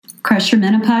Crush your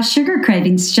menopause sugar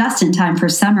cravings just in time for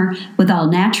summer with all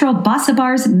natural Bossa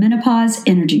Bars Menopause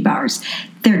Energy Bars.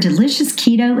 They're delicious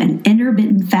keto and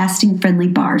intermittent fasting friendly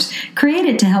bars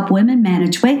created to help women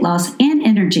manage weight loss and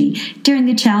energy during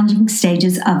the challenging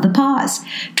stages of the pause.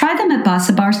 Try them at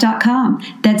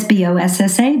bossabars.com. That's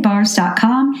BOSSA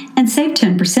bars.com and save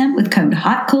 10% with code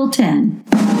HOTCOOL10.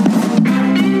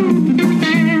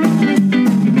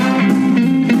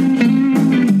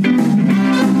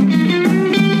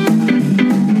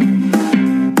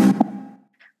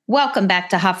 Welcome back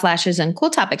to Hot Flashes and Cool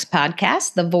Topics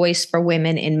podcast, the voice for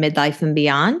women in midlife and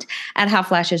beyond. At Hot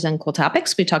Flashes and Cool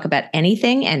Topics, we talk about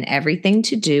anything and everything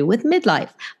to do with midlife.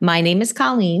 My name is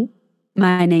Colleen.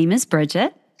 My name is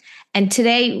Bridget. And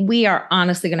today we are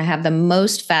honestly going to have the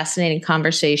most fascinating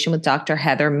conversation with Dr.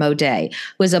 Heather Moday,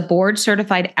 who is a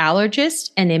board-certified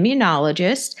allergist and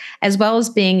immunologist, as well as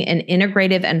being an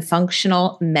integrative and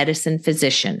functional medicine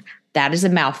physician. That is a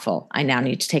mouthful. I now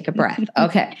need to take a breath.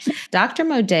 Okay. Dr.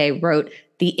 Moday wrote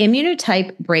The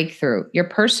Immunotype Breakthrough, your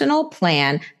personal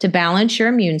plan to balance your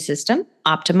immune system,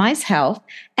 optimize health,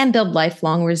 and build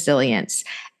lifelong resilience.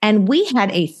 And we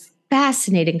had a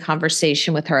fascinating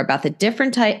conversation with her about the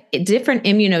different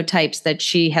immunotypes that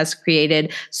she has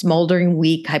created: smoldering,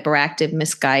 weak, hyperactive,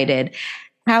 misguided,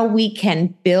 how we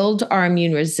can build our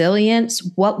immune resilience,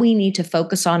 what we need to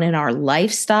focus on in our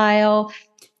lifestyle.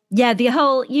 Yeah, the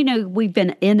whole, we've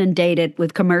been inundated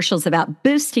with commercials about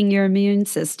boosting your immune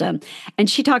system. And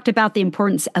she talked about the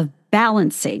importance of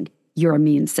balancing your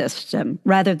immune system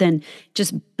rather than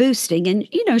just boosting. And,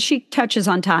 she touches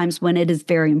on times when it is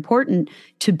very important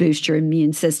to boost your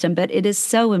immune system, but it is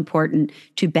so important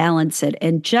to balance it.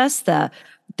 And just the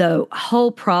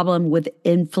whole problem with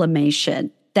inflammation,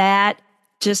 that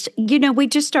just, we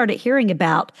just started hearing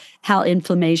about how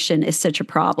inflammation is such a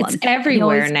problem. It's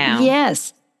everywhere now.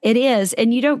 Yes. It is.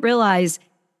 And you don't realize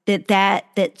that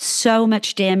so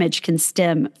much damage can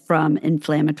stem from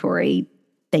inflammatory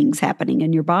things happening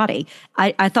in your body.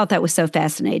 I thought that was so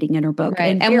fascinating in her book.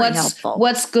 Right. And very helpful.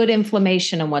 What's good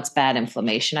inflammation and what's bad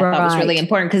inflammation? I thought was really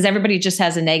important because everybody just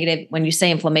has a negative. When you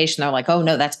say inflammation, they're like, oh,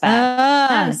 no, that's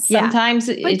bad. Sometimes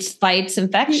it fights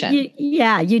infection.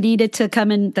 You need it to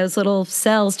come in, those little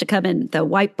cells to come in, the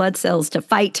white blood cells to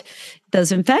fight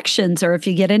those infections, or if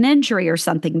you get an injury or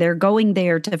something, they're going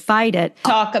there to fight it.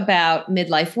 Talk about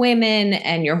midlife women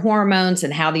and your hormones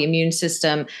and how the immune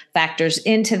system factors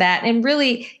into that. And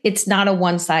really, it's not a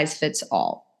one size fits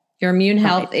all. Your immune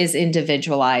health is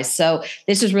individualized. So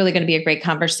this is really going to be a great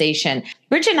conversation.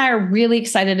 Bridget and I are really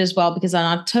excited as well because on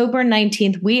October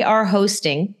 19th, we are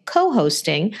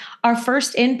co-hosting our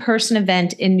first in-person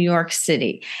event in New York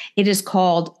City. It is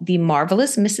called The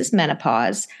Marvelous Mrs.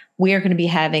 Menopause. We are going to be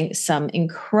having some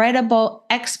incredible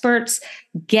experts,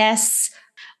 guests.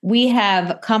 We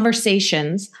have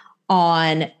conversations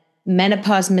on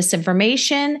menopause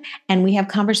misinformation, and we have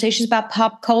conversations about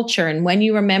pop culture and when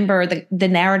you remember the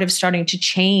narrative starting to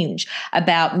change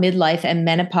about midlife and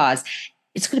menopause.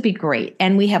 It's going to be great.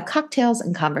 And we have cocktails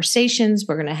and conversations.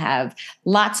 We're going to have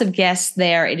lots of guests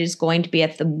there. It is going to be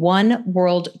at the One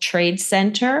World Trade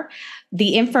Center.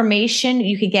 The information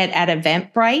you could get at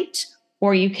Eventbrite,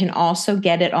 or you can also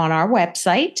get it on our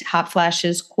website,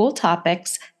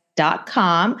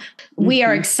 hotflashescooltopics.com. We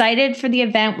are excited for the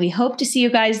event. We hope to see you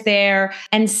guys there.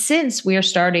 And since we are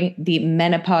starting the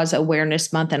Menopause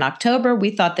Awareness Month in October,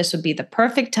 we thought this would be the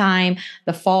perfect time.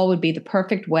 The fall would be the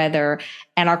perfect weather.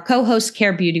 And our co-host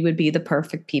Care Beauty would be the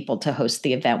perfect people to host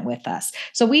the event with us.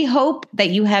 So we hope that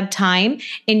you have time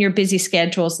in your busy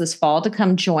schedules this fall to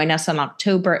come join us on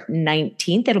October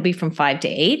 19th. It'll be from 5 to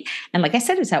 8. And like I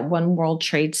said, it's at One World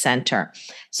Trade Center.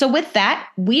 So with that,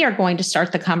 we are going to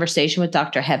start the conversation with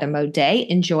Dr. Heather Moday.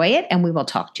 Enjoy it, and we will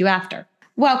talk to you after.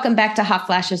 Welcome back to Hot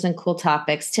Flashes and Cool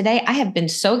Topics. Today, I have been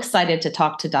so excited to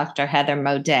talk to Dr. Heather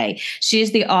Moday. She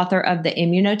is the author of The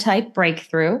Immunotype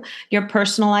Breakthrough, your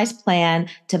personalized plan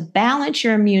to balance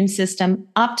your immune system,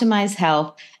 optimize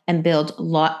health, and build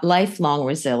lifelong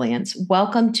resilience.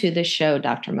 Welcome to the show,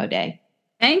 Dr. Moday.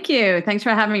 Thank you. Thanks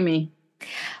for having me.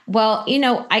 Well,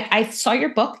 I saw your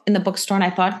book in the bookstore and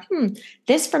I thought,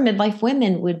 this for midlife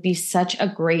women would be such a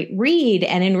great read.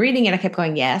 And in reading it, I kept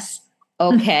going, yes.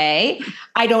 Okay.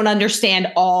 I don't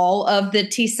understand all of the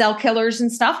T cell killers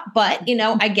and stuff, but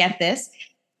I get this.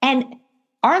 And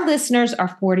our listeners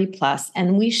are 40 plus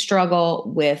and we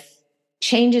struggle with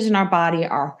changes in our body,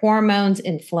 our hormones,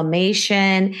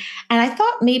 inflammation. And I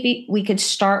thought maybe we could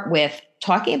start with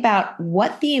talking about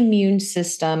what the immune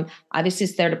system, obviously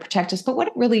is there to protect us, but what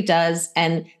it really does.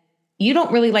 And you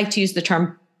don't really like to use the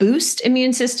term boost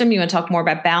immune system. You want to talk more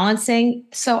about balancing.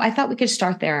 So I thought we could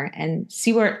start there and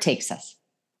see where it takes us.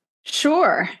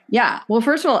 Sure. Yeah. Well,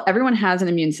 first of all, everyone has an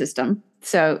immune system.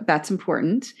 So that's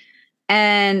important.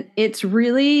 And it's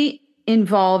really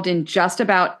involved in just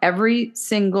about every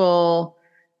single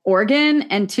organ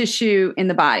and tissue in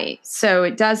the body. So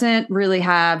it doesn't really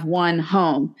have one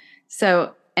home.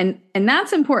 So and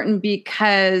that's important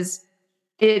because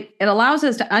it allows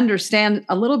us to understand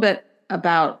a little bit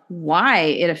about why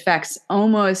it affects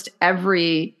almost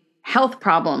every health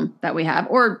problem that we have,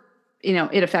 or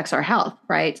it affects our health,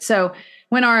 right? So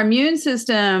when our immune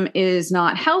system is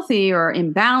not healthy or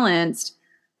imbalanced,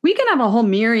 we can have a whole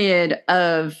myriad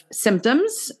of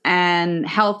symptoms and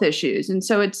health issues. And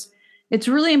so it's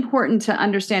really important to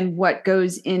understand what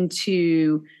goes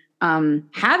into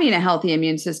having a healthy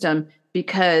immune system,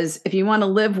 because if you want to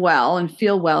live well and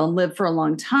feel well and live for a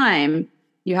long time,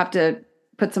 you have to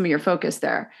put some of your focus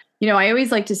there. I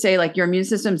always like to say, like, your immune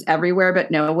system's everywhere but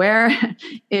nowhere.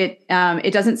 It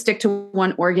doesn't stick to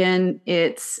one organ.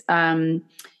 It's a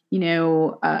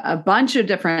bunch of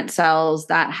different cells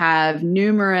that have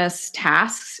numerous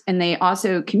tasks, and they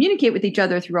also communicate with each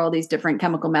other through all these different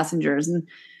chemical messengers. And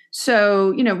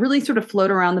so, really sort of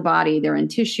float around the body. They're in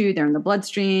tissue, they're in the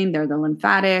bloodstream, they're the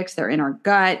lymphatics, they're in our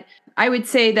gut. I would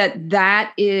say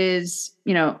that is,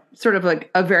 sort of like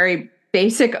a very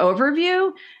basic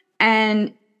overview.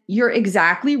 And you're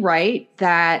exactly right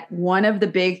that one of the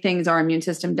big things our immune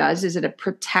system does is it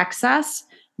protects us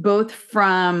both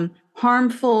from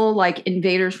harmful, like,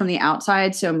 invaders from the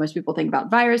outside. So most people think about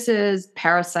viruses,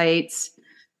 parasites,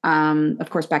 of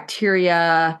course,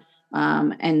 bacteria,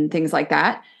 and things like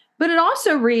that. But it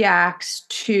also reacts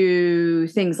to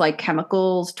things like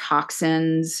chemicals,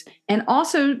 toxins, and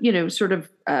also, sort of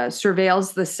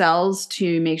surveils the cells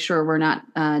to make sure we're not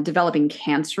developing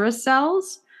cancerous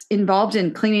cells. Involved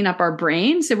in cleaning up our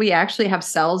brain. So we actually have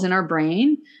cells in our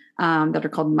brain that are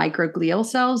called microglial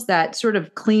cells that sort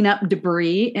of clean up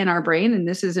debris in our brain. And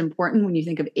this is important when you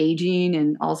think of aging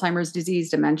and Alzheimer's disease,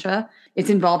 dementia. It's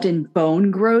involved in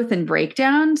bone growth and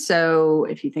breakdown. So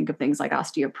if you think of things like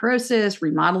osteoporosis,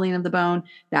 remodeling of the bone,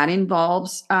 that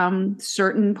involves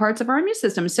certain parts of our immune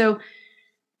system. So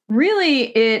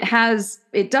really,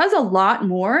 it does a lot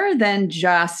more than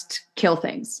just kill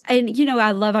things. And,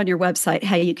 I love on your website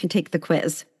how you can take the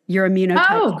quiz, your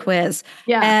immunotype quiz.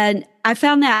 Yeah. And I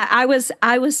found that I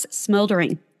was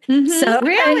smoldering. Mm-hmm. So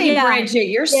really, Bridget,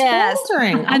 you're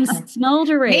smoldering. I'm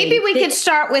smoldering. Maybe we could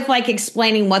start with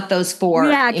explaining what those four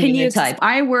immunotypes.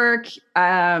 I work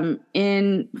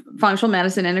in functional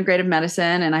medicine, integrative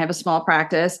medicine, and I have a small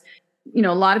practice. A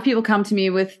lot of people come to me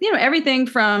with, everything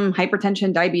from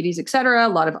hypertension, diabetes, et cetera, a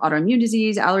lot of autoimmune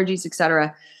disease, allergies, et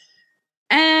cetera.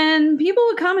 And people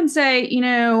would come and say,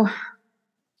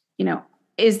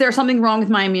 is there something wrong with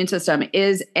my immune system?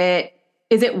 Is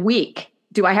it weak?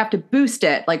 Do I have to boost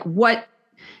it? Like, what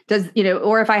does,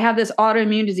 or if I have this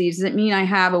autoimmune disease, does it mean I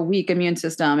have a weak immune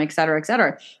system, et cetera, et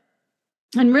cetera?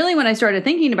 And really, when I started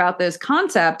thinking about this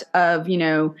concept of,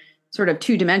 sort of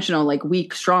two-dimensional, like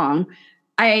weak, strong,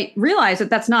 I realized that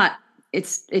that's not,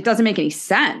 it doesn't make any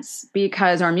sense,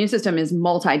 because our immune system is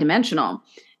multidimensional.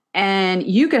 And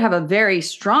you could have a very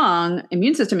strong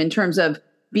immune system in terms of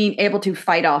being able to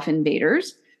fight off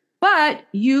invaders, but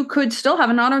you could still have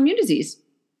an autoimmune disease,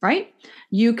 right?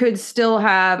 You could still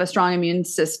have a strong immune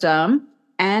system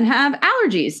and have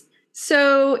allergies.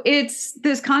 So it's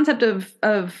this concept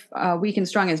of weak and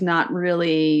strong is not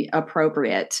really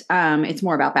appropriate. It's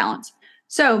more about balance.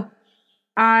 So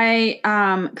I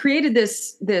created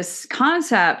this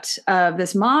concept of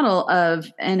this model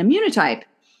of an immunotype,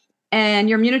 and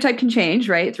your immunotype can change,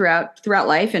 right, throughout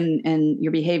life and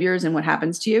your behaviors and what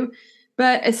happens to you.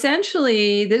 But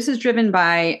essentially, this is driven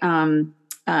by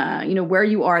where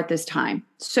you are at this time.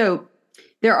 So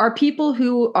there are people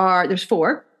there's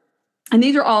four, and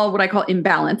these are all what I call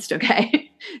imbalanced. Okay.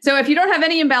 So if you don't have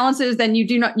any imbalances, then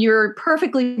you're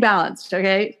perfectly balanced.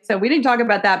 Okay. So we didn't talk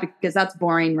about that because that's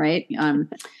boring, right? And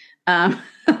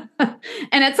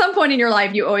at some point in your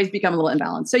life, you always become a little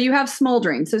imbalanced. So you have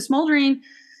smoldering. So smoldering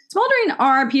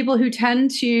are people who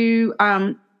tend to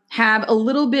have a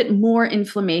little bit more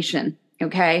inflammation.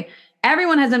 Okay.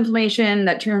 Everyone has inflammation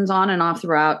that turns on and off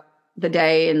throughout the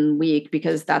day and week,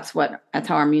 because that's how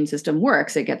our immune system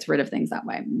works. It gets rid of things that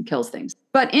way and kills things.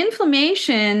 But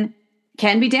inflammation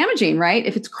can be damaging, right?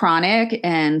 If it's chronic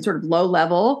and sort of low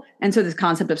level. And so this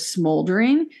concept of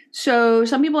smoldering. So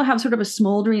some people have sort of a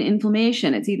smoldering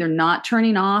inflammation. It's either not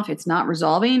turning off, it's not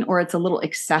resolving, or it's a little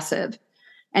excessive.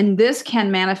 And this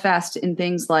can manifest in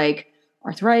things like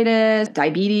arthritis,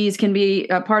 diabetes can be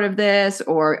a part of this,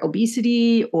 or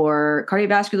obesity, or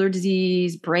cardiovascular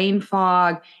disease, brain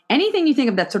fog, anything you think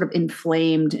of that's sort of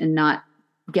inflamed and not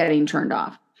getting turned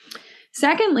off.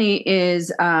 Secondly is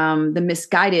the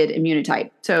misguided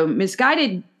immunotype. So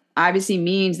misguided obviously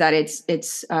means that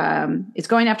it's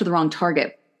going after the wrong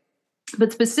target.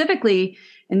 But specifically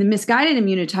in the misguided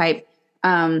immunotype,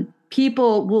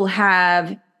 people will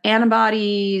have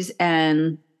antibodies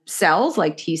and cells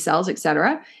like T cells, et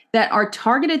cetera, that are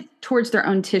targeted towards their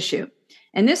own tissue.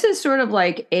 And this is sort of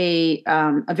like a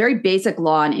very basic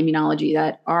law in immunology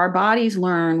that our bodies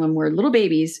learn when we're little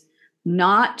babies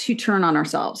not to turn on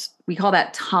ourselves. We call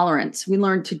that tolerance. We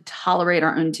learn to tolerate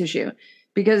our own tissue,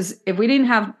 because if we didn't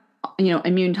have,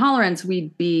 immune tolerance,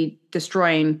 we'd be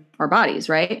destroying our bodies,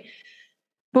 right?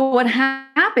 But what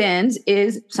happens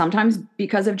is sometimes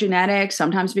because of genetics,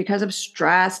 sometimes because of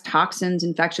stress, toxins,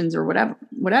 infections, or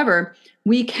whatever,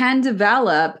 we can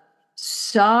develop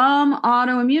some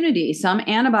autoimmunity, some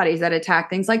antibodies that attack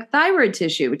things like thyroid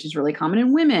tissue, which is really common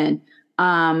in women.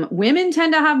 Women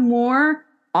tend to have more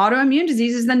autoimmune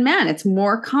diseases than men. It's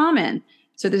more common.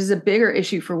 So this is a bigger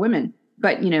issue for women.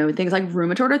 But, things like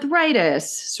rheumatoid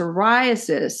arthritis,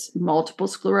 psoriasis, multiple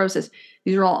sclerosis,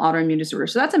 these are all autoimmune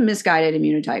disorders. So that's a misguided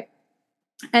immunotype.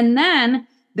 And then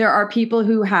there are people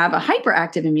who have a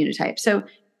hyperactive immunotype. So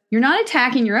you're not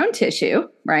attacking your own tissue,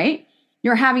 right?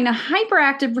 You're having a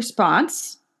hyperactive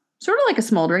response, sort of like a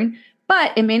smoldering,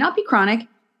 but it may not be chronic.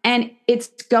 And it's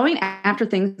going after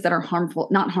things that are harmful,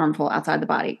 not harmful outside the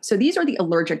body. So these are the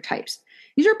allergic types.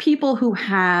 These are people who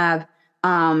have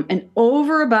an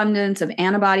overabundance of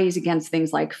antibodies against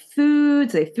things like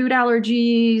foods. They have food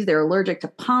allergies. They're allergic to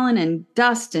pollen and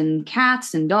dust and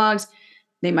cats and dogs.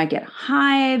 They might get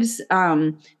hives.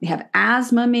 They have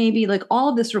asthma, maybe, like all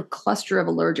of this sort of cluster of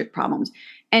allergic problems.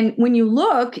 And when you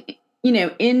look,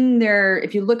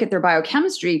 if you look at their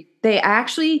biochemistry, they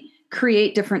actually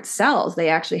create different cells. They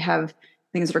actually have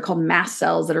things that are called mast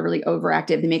cells that are really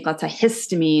overactive. They make lots of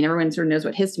histamine. Everyone sort of knows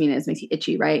what histamine is. It makes you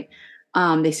itchy, right?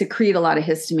 They secrete a lot of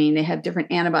histamine. They have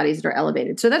different antibodies that are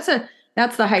elevated. So that's the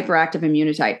hyperactive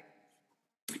immunotype.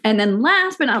 And then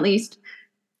last but not least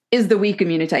is the weak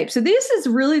immunotype. So this is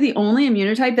really the only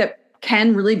immunotype that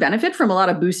can really benefit from a lot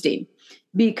of boosting,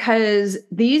 because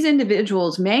these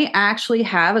individuals may actually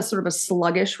have a sort of a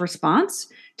sluggish response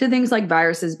to things like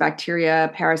viruses,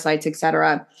 bacteria, parasites, et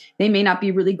cetera. They may not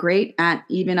be really great at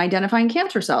even identifying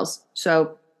cancer cells.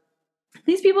 So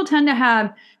these people tend to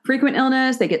have frequent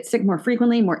illness. They get sick more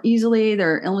frequently, more easily.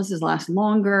 Their illnesses last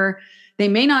longer. They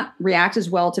may not react as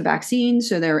well to vaccines,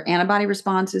 so their antibody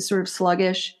response is sort of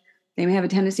sluggish. They may have a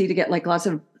tendency to get like lots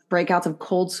of breakouts of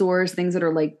cold sores, things that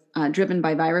are like driven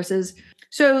by viruses.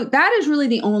 So that is really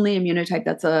the only immunotype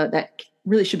that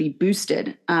really should be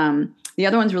boosted. The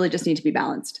other ones really just need to be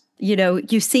balanced.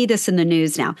 You see this in the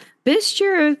news now. Boost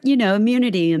your,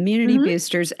 immunity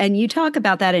boosters. And you talk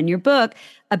about that in your book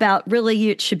about really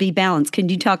it should be balanced. Can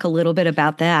you talk a little bit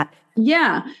about that?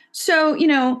 Yeah. So,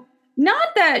 not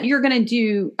that you're going to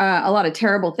do a lot of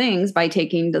terrible things by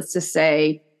taking, let's just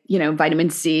say, vitamin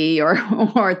C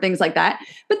or things like that.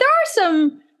 But there are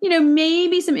some,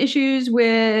 maybe some issues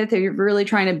with if you're really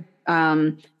trying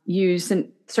to use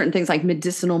certain things like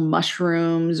medicinal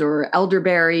mushrooms or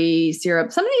elderberry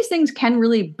syrup. Some of these things can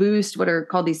really boost what are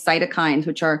called these cytokines,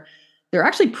 which they're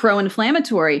actually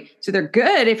pro-inflammatory. So they're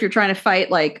good if you're trying to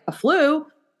fight like a flu,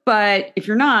 but if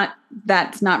you're not,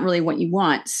 that's not really what you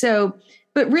want. So,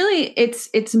 but really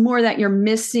it's more that you're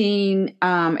missing,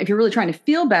 if you're really trying to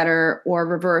feel better or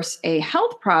reverse a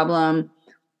health problem,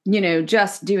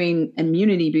 just doing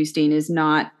immunity boosting is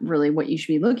not really what you should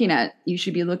be looking at. You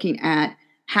should be looking at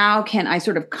how can I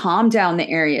sort of calm down the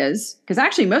areas? Because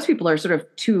actually most people are sort of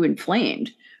too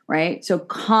inflamed, right? So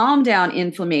calm down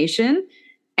inflammation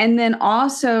and then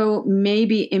also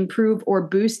maybe improve or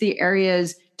boost the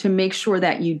areas to make sure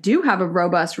that you do have a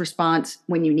robust response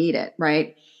when you need it,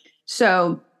 right?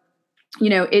 So,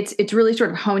 it's really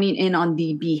sort of honing in on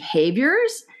the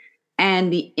behaviors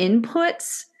and the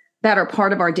inputs that are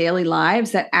part of our daily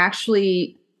lives that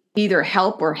actually either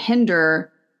help or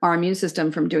hinder our immune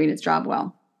system from doing its job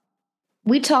well.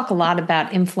 We talk a lot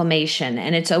about inflammation,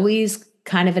 and it's always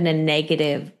kind of in a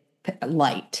negative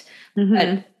light. Mm-hmm.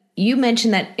 But you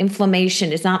mentioned that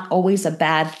inflammation is not always a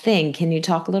bad thing. Can you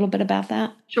talk a little bit about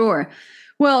that? Sure.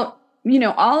 Well,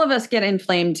 all of us get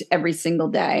inflamed every single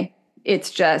day.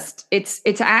 It's just, it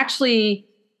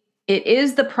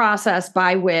is the process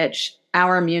by which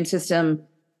our immune system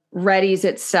readies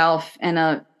itself and,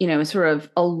 sort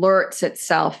of alerts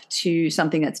itself to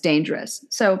something that's dangerous.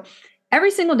 So every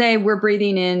single day we're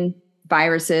breathing in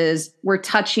viruses, we're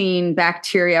touching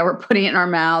bacteria, we're putting it in our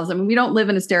mouths. I mean, we don't live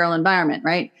in a sterile environment,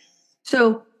 right?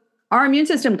 So our immune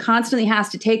system constantly has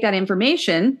to take that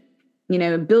information,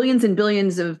 billions and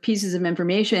billions of pieces of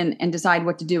information and decide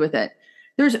what to do with it.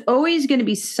 there's always going to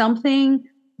be something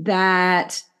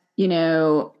that,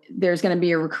 there's going to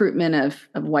be a recruitment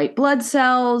of white blood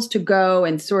cells to go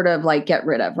and sort of like get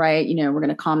rid of, right? We're going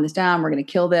to calm this down. We're going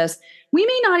to kill this. We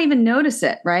may not even notice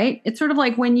it, right? It's sort of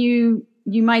like when you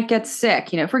might get sick.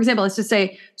 For example, let's just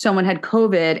say someone had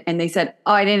COVID and they said,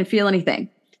 oh, I didn't feel anything.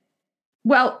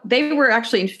 Well, they were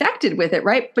actually infected with it,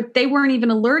 right? But they weren't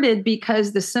even alerted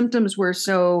because the symptoms were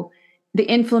the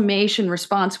inflammation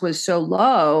response was so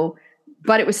low,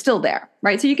 but it was still there,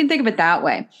 right? So you can think of it that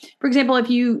way. For example, if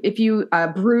you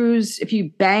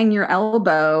bang your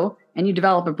elbow and you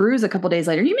develop a bruise a couple of days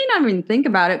later, you may not even think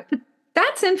about it, but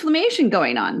that's inflammation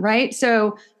going on, right?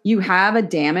 So you have a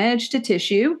damage to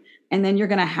tissue, and then you're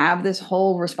going to have this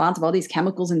whole response of all these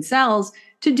chemicals and cells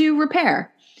to do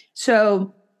repair.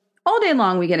 So all day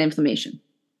long, we get inflammation.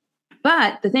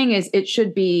 But the thing is, it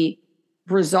should be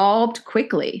resolved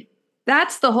quickly.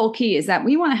 That's the whole key, is that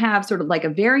we want to have sort of like a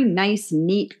very nice,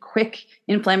 neat, quick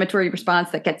inflammatory response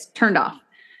that gets turned off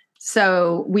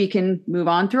so we can move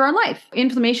on through our life.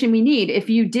 Inflammation we need. If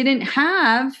you didn't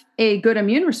have a good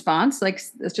immune response, like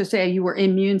let's just say you were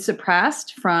immune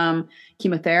suppressed from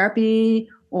chemotherapy,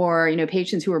 or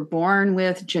patients who are born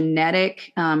with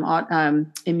genetic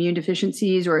immune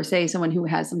deficiencies, or say someone who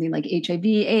has something like HIV,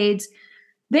 AIDS,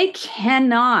 they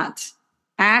cannot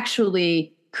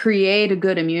actually create a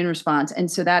good immune response. And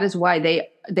so that is why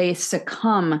they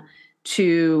succumb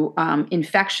to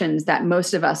infections that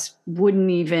most of us wouldn't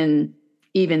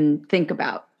even think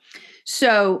about.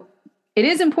 So it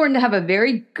is important to have a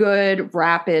very good,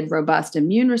 rapid, robust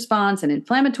immune response and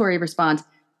inflammatory response,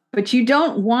 but you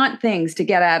don't want things to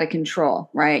get out of control,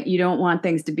 right? You don't want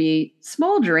things to be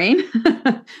smoldering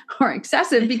or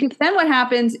excessive, because then what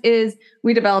happens is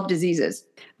we develop diseases.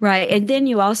 Right. And then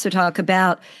you also talk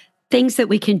about things that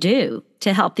we can do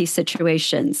to help these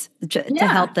situations, to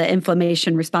help the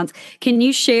inflammation response. Can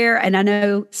you share, and I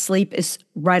know sleep is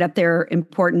right up there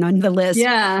important on the list.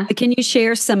 Yeah. But can you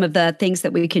share some of the things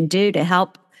that we can do to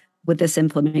help with this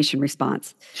inflammation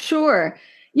response? Sure.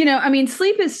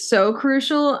 Sleep is so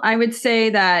crucial. I would say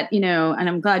that, and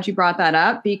I'm glad you brought that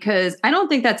up, because I don't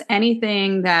think that's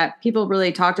anything that people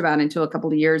really talked about until a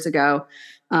couple of years ago,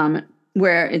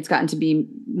 where it's gotten to be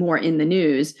more in the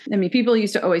news. People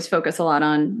used to always focus a lot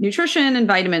on nutrition and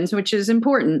vitamins, which is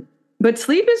important, but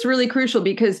sleep is really crucial,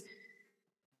 because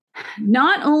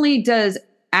not only does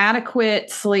adequate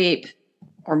sleep,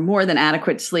 or more than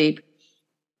adequate sleep,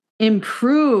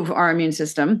 improve our immune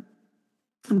system,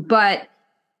 but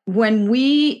when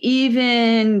we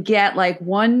even get like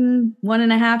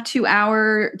 1.5, 2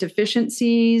 hour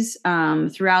deficiencies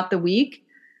throughout the week,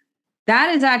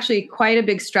 that is actually quite a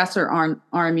big stressor on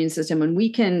our immune system. When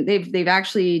they've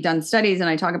actually done studies, and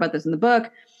I talk about this in the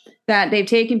book, that they've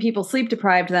taken people, sleep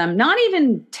deprived them, not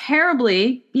even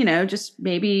terribly, just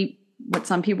maybe what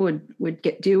some people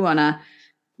would do on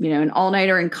an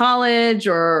all-nighter in college,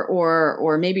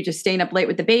 or maybe just staying up late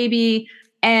with the baby.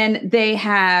 And they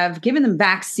have given them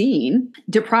vaccine,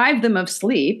 deprived them of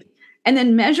sleep, and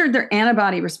then measured their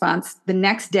antibody response the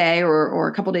next day or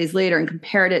a couple of days later, and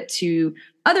compared it to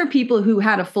other people who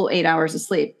had a full 8 hours of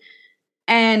sleep.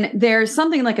 And there's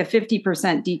something like a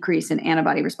 50% decrease in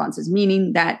antibody responses,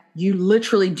 meaning that you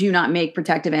literally do not make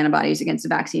protective antibodies against the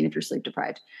vaccine if you're sleep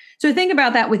deprived. So think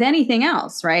about that with anything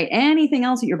else, right? Anything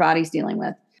else that your body's dealing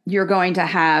with, you're going to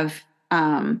have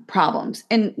problems.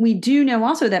 And we do know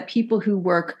also that people who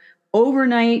work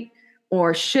overnight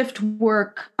or shift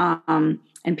work, and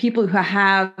people who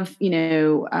have,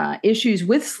 issues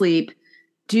with sleep,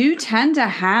 do tend to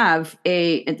have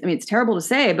it's terrible to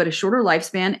say, but a shorter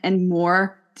lifespan and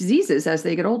more diseases as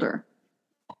they get older.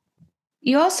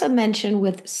 You also mentioned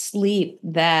with sleep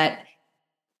that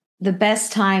the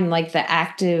best time, like the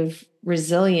active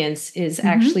resilience, is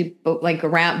actually like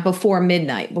around before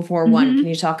midnight, before 1. Can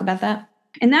you talk about that?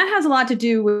 And that has a lot to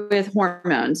do with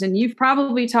hormones. And you've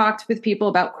probably talked with people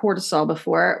about cortisol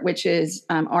before, which is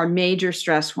our major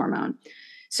stress hormone.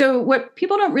 So what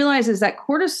people don't realize is that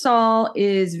cortisol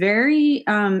is very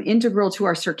integral to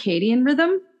our circadian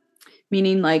rhythm,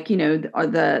 meaning like,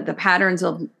 the patterns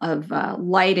of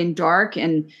light and dark,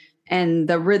 and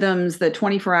the rhythms, the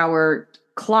 24-hour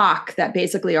clock that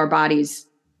basically our bodies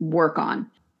work on.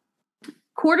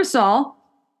 Cortisol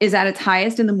is at its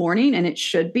highest in the morning, and it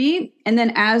should be. And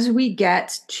then as we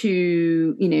get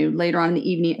to, later on in the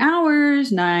evening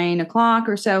hours, 9 o'clock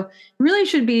or so, really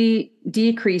should be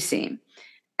decreasing.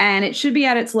 And it should be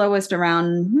at its lowest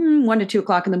around 1 to 2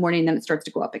 o'clock in the morning, and then it starts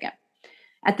to go up again.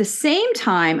 At the same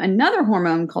time, another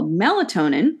hormone called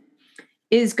melatonin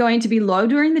is going to be low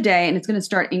during the day, and it's going to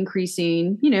start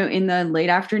increasing, in the late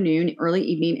afternoon, early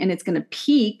evening, and it's going to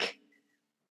peak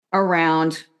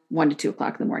around 1 to 2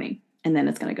 o'clock in the morning, and then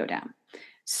it's going to go down.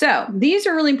 So these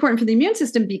are really important for the immune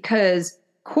system because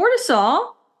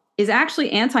cortisol is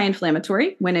actually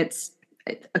anti-inflammatory when it's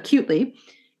acutely,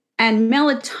 and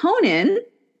melatonin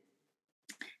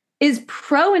is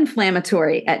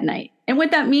pro-inflammatory at night. And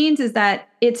what that means is that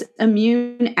it's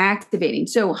immune activating.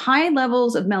 So high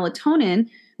levels of melatonin,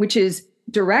 which is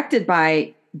directed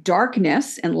by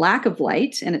darkness and lack of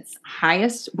light, and it's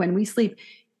highest when we sleep,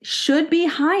 should be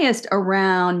highest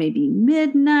around maybe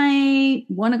midnight,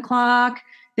 1 o'clock,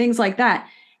 things like that.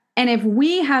 And if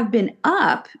we have been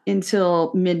up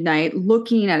until midnight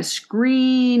looking at a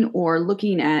screen or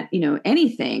looking at,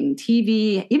 anything,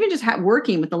 TV, even just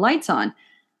working with the lights on,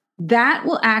 that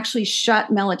will actually shut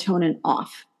melatonin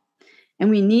off. And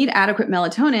we need adequate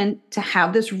melatonin to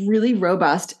have this really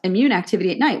robust immune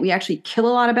activity at night. We actually kill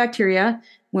a lot of bacteria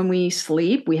when we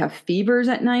sleep. We have fevers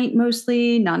at night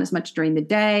mostly, not as much during the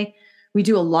day. We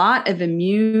do a lot of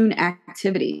immune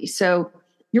activity. So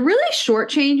you're really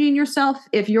shortchanging yourself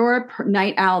if you're a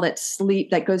night owl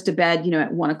that goes to bed,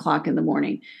 at 1 o'clock in the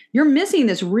morning. You're missing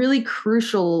this really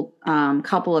crucial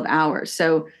couple of hours.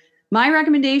 So my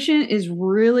recommendation is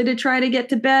really to try to get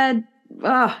to bed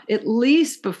at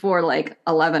least before like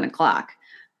 11 o'clock,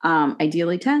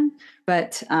 ideally 10.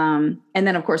 But and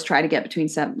then of course try to get between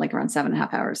around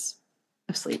 7.5 hours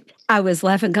of sleep. I was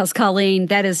laughing because Colleen,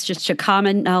 that is just a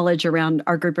common knowledge around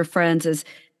our group of friends is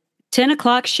 10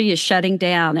 o'clock, she is shutting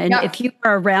down. And if you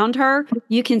are around her,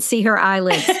 you can see her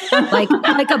eyelids like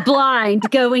a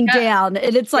blind going down.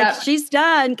 And it's like, she's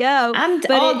done, go. I'm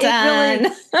all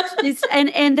done. Really,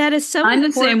 and that is so I'm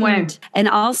important. the same way. And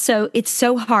also, it's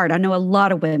so hard. I know a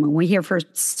lot of women, we hear for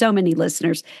so many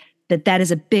listeners, that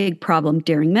is a big problem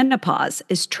during menopause,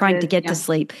 is trying to get to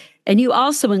sleep. And you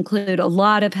also include a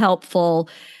lot of helpful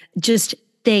just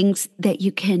things that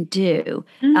you can do.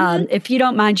 Mm-hmm. If you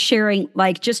don't mind sharing,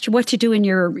 like just what to do in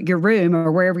your room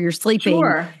or wherever you're sleeping,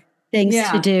 things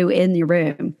to do in your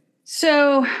room.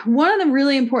 So one of the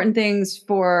really important things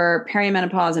for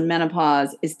perimenopause and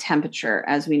menopause is temperature,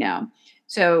 as we know.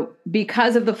 So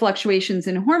because of the fluctuations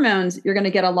in hormones, you're going to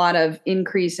get a lot of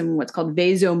increase in what's called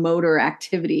vasomotor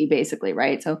activity, basically,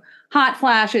 right? So hot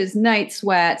flashes, night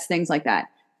sweats, things like that.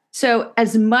 So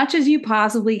as much as you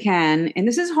possibly can, and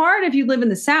this is hard if you live in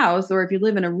the South or if you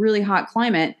live in a really hot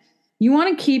climate, you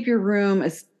want to keep your room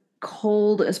as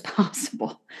cold as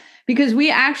possible because we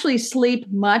actually sleep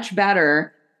much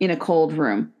better in a cold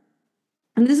room.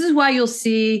 And this is why you'll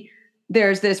see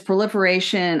there's this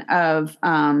proliferation of,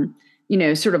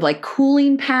 sort of like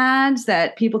cooling pads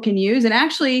that people can use. And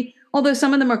actually, although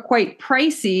some of them are quite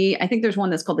pricey, I think there's one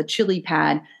that's called the Chili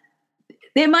Pad.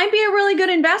 It might be a really good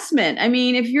investment. I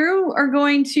mean, if you are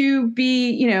going to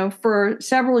be, for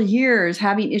several years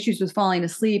having issues with falling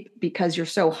asleep because you're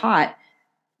so hot,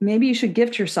 maybe you should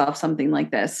gift yourself something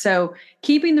like this. So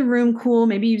keeping the room cool,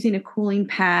 maybe using a cooling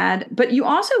pad, but you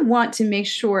also want to make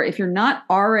sure if you're not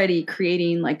already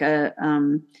creating like a,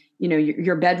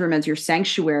 your bedroom as your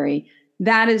sanctuary,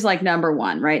 that is like number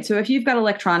one, right? So if you've got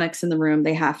electronics in the room,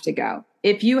 they have to go.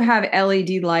 If you have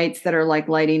LED lights that are like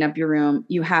lighting up your room,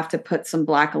 you have to put some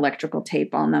black electrical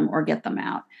tape on them or get them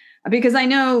out. Because I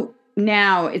know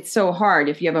now it's so hard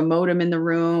if you have a modem in the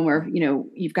room or,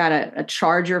 you've got a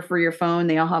charger for your phone,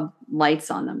 they all have lights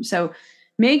on them. So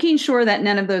making sure that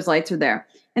none of those lights are there.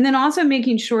 And then also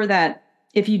making sure that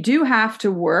if you do have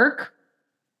to work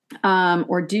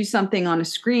or do something on a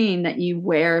screen, that you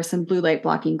wear some blue light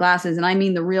blocking glasses. And I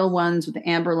mean the real ones with the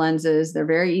amber lenses. They're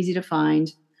very easy to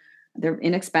find. They're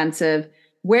inexpensive.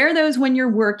 Wear those when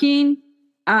you're working.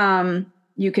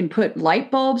 You can put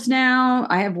light bulbs now.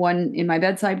 I have one in my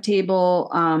bedside table,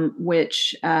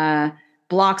 which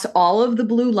blocks all of the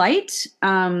blue light.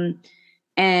 And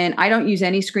I don't use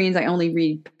any screens. I only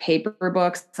read paper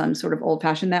books. I'm sort of old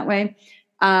fashioned that way.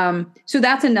 So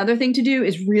that's another thing to do,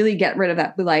 is really get rid of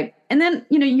that blue light. And then,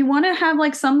 you want to have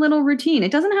like some little routine.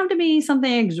 It doesn't have to be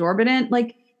something exorbitant.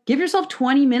 Like give yourself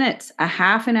 20 minutes, a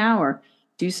half an hour.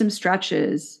 Do some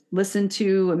stretches, listen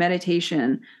to a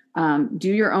meditation, do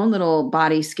your own little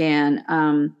body scan.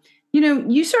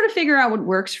 You sort of figure out what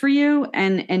works for you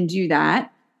and do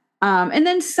that. And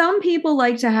then some people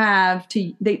like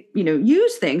to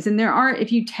use things. And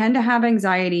if you tend to have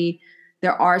anxiety,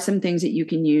 there are some things that you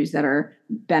can use that are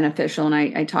beneficial. And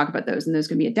I talk about those. And those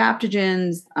can be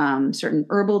adaptogens, certain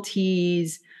herbal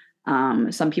teas.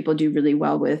 Some people do really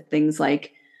well with things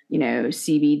like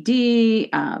CBD,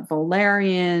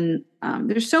 valerian.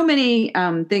 There's so many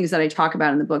things that I talk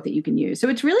about in the book that you can use. So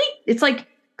it's like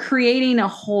creating a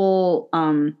whole,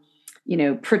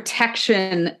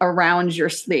 protection around your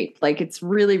sleep. Like it's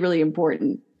really, really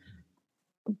important.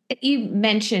 You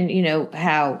mentioned,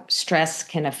 how stress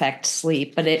can affect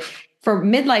sleep, but for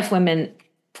midlife women,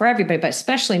 for everybody, but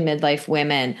especially midlife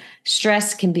women,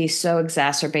 stress can be so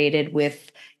exacerbated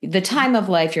with the time of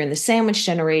life. You're in the sandwich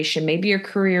generation. Maybe your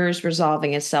career is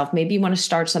resolving itself. Maybe you want to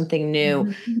start something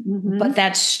new, but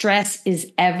that stress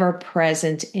is ever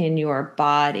present in your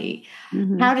body.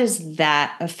 How does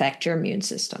that affect your immune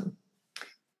system?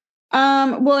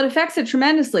 Well, it affects it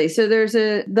tremendously. So there's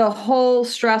the whole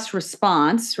stress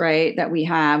response, right, that we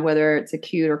have, whether it's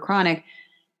acute or chronic,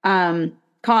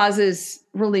 causes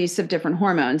release of different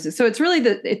hormones. So it's really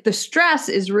the stress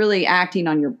is really acting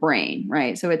on your brain,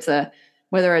 right? So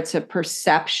whether it's a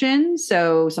perception.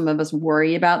 So some of us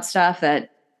worry about stuff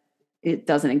that it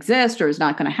doesn't exist or is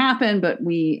not going to happen, but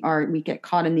we get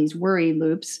caught in these worry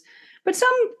loops. But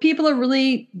some people are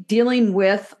really dealing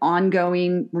with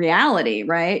ongoing reality,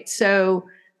 right? So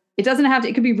it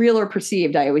could be real or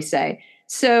perceived, I always say.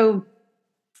 So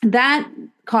that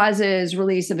causes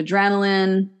release of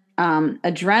adrenaline.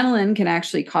 Adrenaline can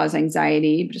actually cause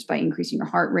anxiety just by increasing your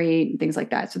heart rate and things like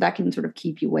that. So that can sort of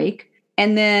keep you awake.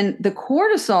 And then the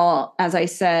cortisol, as I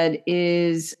said,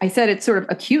 it's sort of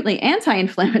acutely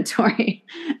anti-inflammatory,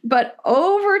 but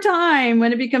over time,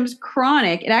 when it becomes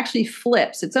chronic, it actually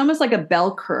flips. It's almost like a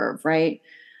bell curve, right?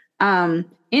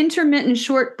 Intermittent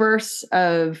short bursts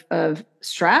of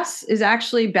stress is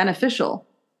actually beneficial.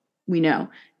 We know.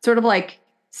 It's sort of like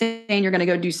saying you're going to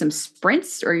go do some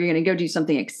sprints or you're going to go do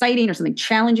something exciting or something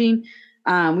challenging.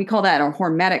 We call that a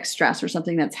hormetic stress or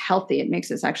something that's healthy. It makes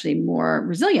us actually more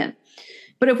resilient.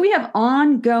 But if we have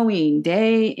ongoing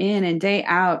day in and day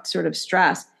out sort of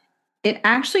stress, it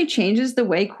actually changes the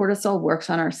way cortisol works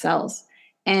on our cells.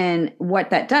 And what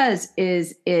that does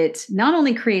is it not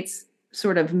only creates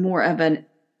sort of more of an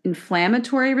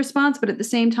inflammatory response, but at the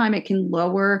same time, it can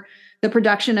lower the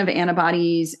production of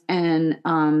antibodies and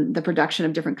the production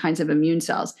of different kinds of immune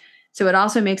cells. So it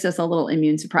also makes us a little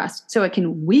immune suppressed. So it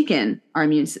can weaken our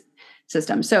immune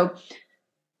system. So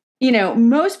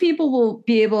most people will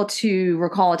be able to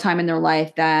recall a time in their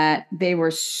life that they were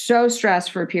so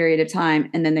stressed for a period of time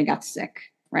and then they got sick,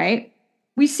 right?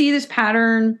 We see this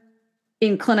pattern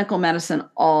in clinical medicine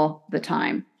all the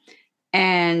time.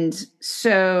 And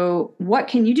so what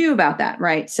can you do about that,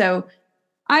 right? So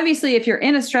obviously, if you're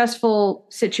in a stressful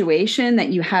situation that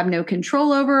you have no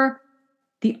control over,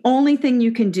 the only thing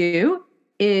you can do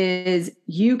is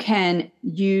you can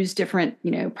use different,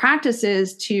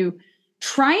 practices to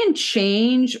try and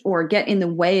change or get in the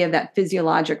way of that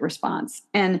physiologic response.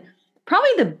 And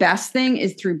probably the best thing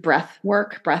is through breath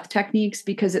techniques,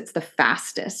 because it's the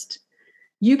fastest.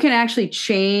 You can actually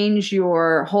change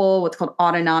your whole, what's called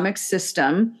autonomic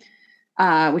system,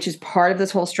 which is part of this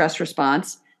whole stress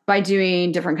response, by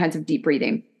doing different kinds of deep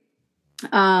breathing.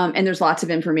 And there's lots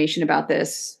of information about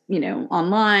this,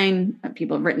 online.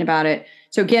 People have written about it.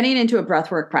 So getting into a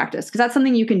breathwork practice, because that's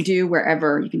something you can do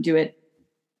wherever. You can do it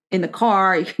in the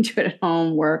car, you can do it at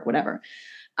home, work, whatever.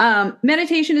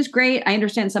 Meditation is great. I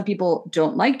understand some people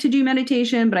don't like to do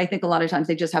meditation, but I think a lot of times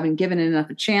they just haven't given it enough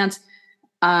a chance.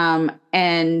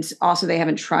 And also they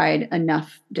haven't tried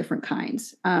enough different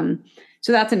kinds.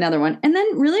 So that's another one. And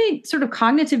then really sort of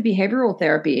cognitive behavioral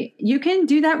therapy. You can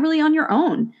do that really on your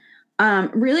own.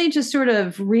 Really just sort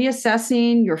of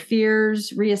reassessing your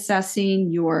fears,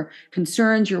 reassessing your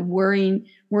concerns, your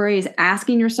worries,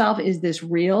 asking yourself, is this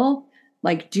real?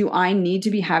 Like, do I need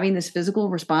to be having this physical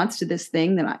response to this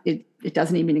thing that it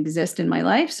doesn't even exist in my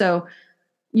life? So,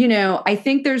 I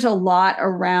think there's a lot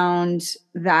around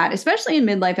that, especially in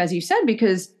midlife, as you said,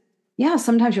 because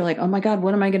sometimes you're like, oh my God,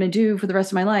 what am I going to do for the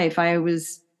rest of my life? I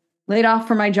was laid off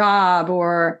from my job,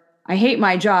 or I hate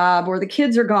my job, or the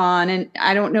kids are gone and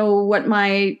I don't know what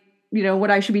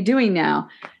what I should be doing now.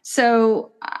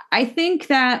 So I think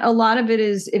that a lot of it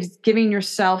is giving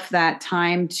yourself that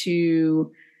time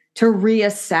to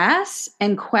reassess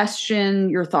and question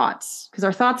your thoughts, because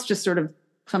our thoughts just sort of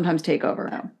sometimes take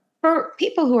over. For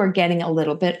people who are getting a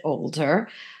little bit older,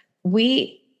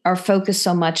 we are focused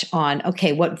so much on,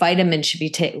 okay, what vitamins should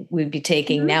we be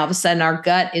taking? Mm-hmm. Now all of a sudden our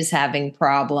gut is having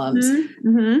problems.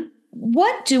 Mm-hmm.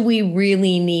 What do we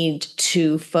really need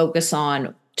to focus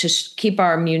on to keep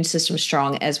our immune system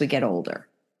strong as we get older?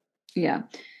 Yeah.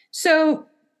 So,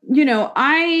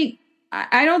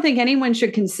 I don't think anyone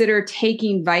should consider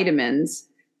taking vitamins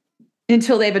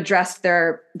until they've addressed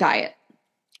their diet.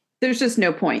 There's just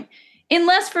no point.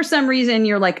 Unless for some reason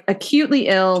you're like acutely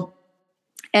ill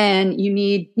and you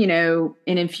need, an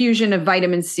infusion of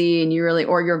vitamin C and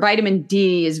or your vitamin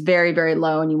D is very, very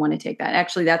low and you want to take that.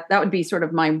 Actually, that would be sort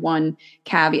of my one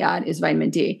caveat is vitamin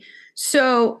D.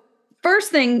 So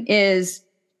first thing is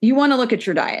you want to look at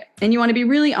your diet and you want to be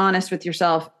really honest with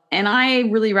yourself. And I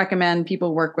really recommend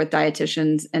people work with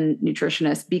dietitians and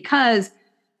nutritionists because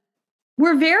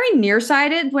we're very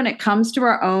nearsighted when it comes to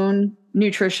our own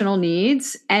nutritional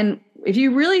needs. And if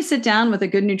you really sit down with a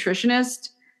good nutritionist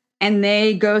and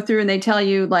they go through and they tell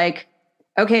you like,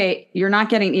 okay, you're not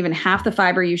getting even half the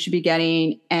fiber you should be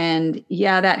getting. And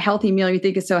yeah, that healthy meal you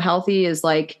think is so healthy is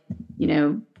like,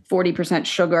 40%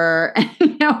 sugar.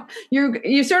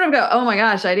 You sort of go, oh my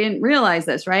gosh, I didn't realize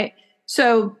this, right?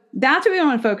 So that's what we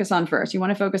want to focus on first. You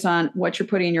want to focus on what you're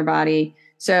putting in your body.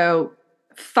 So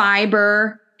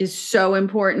fiber is so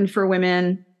important for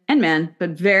women and men,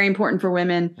 but very important for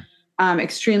women.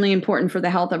 Extremely important for the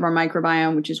health of our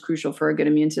microbiome, which is crucial for a good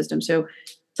immune system. So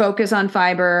focus on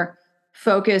fiber,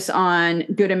 focus on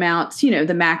good amounts, the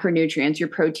macronutrients, your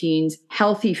proteins,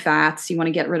 healthy fats. You want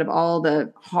to get rid of all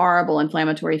the horrible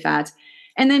inflammatory fats.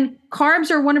 And then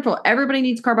carbs are wonderful. Everybody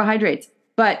needs carbohydrates,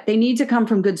 but they need to come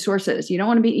from good sources. You don't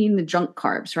want to be eating the junk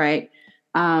carbs, right?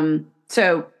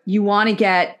 So you want to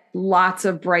get lots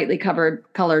of brightly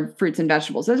colored fruits and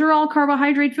vegetables. Those are all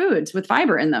carbohydrate foods with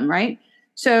fiber in them, right?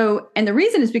 So, and the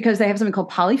reason is because they have something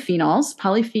called polyphenols.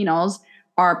 Polyphenols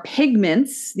are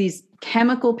pigments, these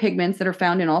chemical pigments that are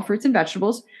found in all fruits and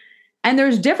vegetables. And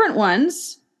there's different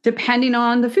ones depending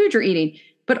on the food you're eating.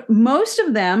 But most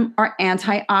of them are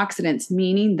antioxidants,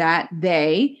 meaning that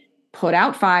they put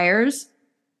out fires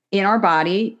in our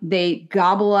body. They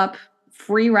gobble up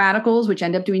free radicals, which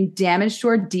end up doing damage to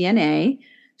our DNA.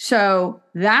 So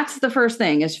that's the first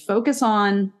thing is focus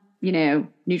on,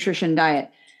 nutrition, diet.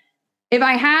 If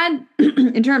I had,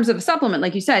 in terms of a supplement,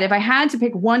 like you said, if I had to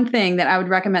pick one thing that I would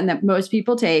recommend that most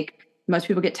people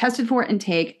get tested for and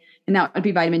take, and that would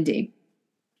be vitamin D.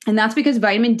 And that's because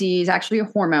vitamin D is actually a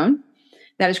hormone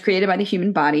that is created by the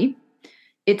human body.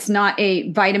 It's not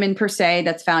a vitamin per se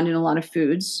that's found in a lot of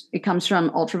foods. It comes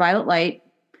from ultraviolet light,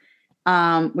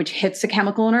 which hits a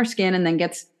chemical in our skin and then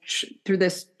gets through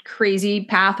this crazy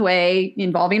pathway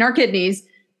involving our kidneys,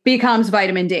 becomes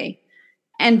vitamin D.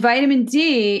 And vitamin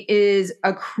D is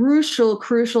a crucial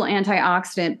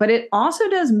antioxidant, but it also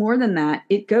does more than that.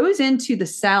 It goes into the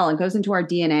cell, it goes into our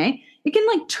DNA. It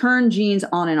can turn genes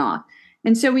on and off.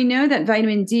 And so we know that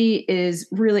vitamin D is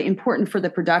really important for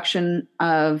the production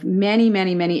of many,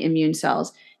 many, many immune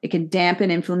cells. It can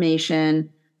dampen inflammation.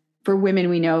 For women,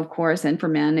 we know, of course, and for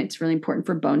men, it's really important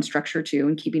for bone structure too,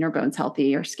 and keeping our bones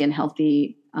healthy, our skin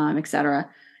healthy, et cetera,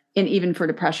 and even for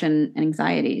depression and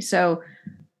anxiety. So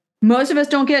most of us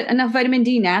don't get enough vitamin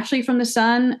D naturally from the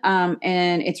sun,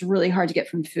 and it's really hard to get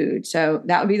from food. So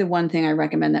that would be the one thing I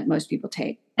recommend that most people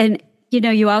take. And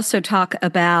you also talk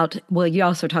about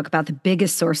the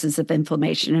biggest sources of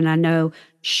inflammation. And I know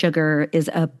sugar is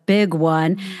a big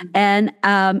one. Mm-hmm. And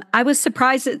I was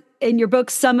surprised that in your book,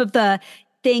 some of the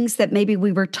things that maybe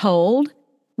we were told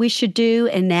we should do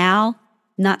and now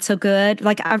not so good.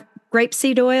 Like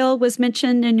grapeseed oil was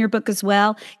mentioned in your book as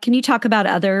well. Can you talk about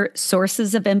other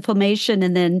sources of inflammation?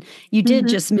 And then you did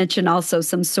just mention also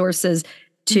some sources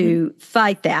to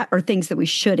fight that or things that we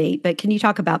should eat. But can you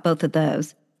talk about both of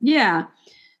those? Yeah.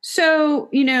 So,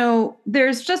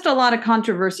 there's just a lot of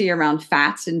controversy around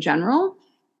fats in general.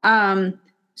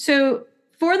 So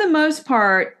for the most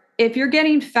part, if you're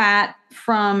getting fat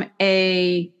from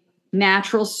a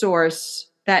natural source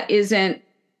that isn't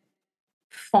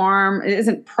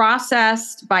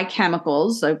processed by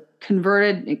chemicals, so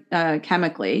converted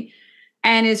chemically,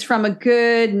 and is from a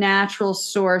good natural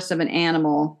source of an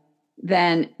animal,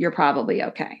 then you're probably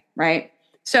okay, right?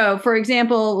 So, for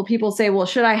example, people say, well,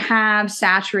 should I have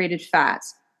saturated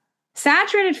fats?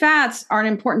 Saturated fats are an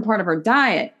important part of our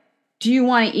diet. Do you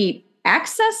want to eat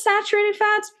excess saturated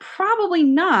fats? Probably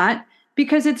not,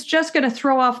 because it's just going to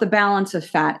throw off the balance of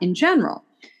fat in general.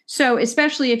 So,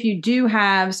 especially if you do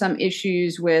have some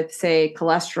issues with, say,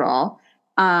 cholesterol,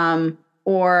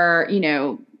 or,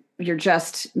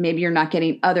 maybe you're not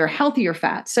getting other healthier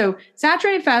fats. So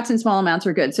saturated fats in small amounts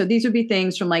are good. So these would be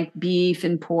things from like beef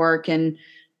and pork and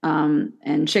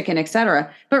chicken, et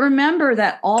cetera. But remember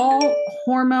that all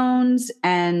hormones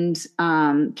and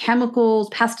chemicals,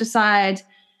 pesticides,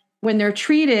 when they're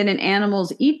treated and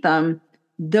animals eat them,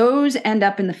 those end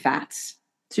up in the fats.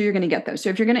 So you're going to get those. So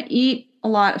if you're going to eat a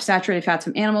lot of saturated fats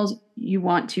from animals, you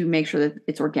want to make sure that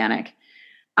it's organic.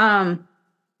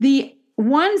 The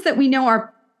ones that we know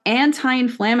are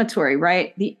anti-inflammatory,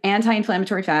 right? The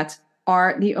anti-inflammatory fats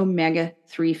are the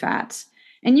omega-3 fats.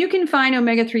 And you can find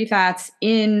omega-3 fats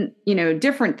in,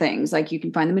 different things. Like you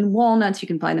can find them in walnuts, you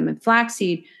can find them in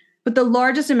flaxseed, but the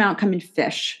largest amount come in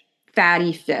fish,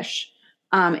 fatty fish.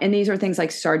 And these are things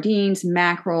like sardines,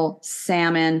 mackerel,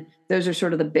 salmon. Those are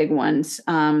sort of the big ones.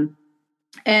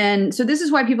 And so this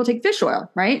is why people take fish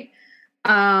oil, right?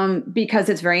 Because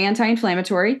it's very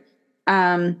anti-inflammatory.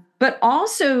 But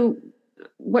also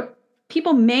what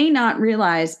people may not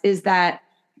realize is that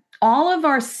all of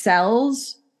our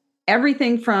cells,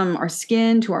 everything from our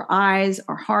skin to our eyes,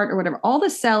 our heart, or whatever, all the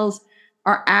cells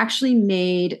are actually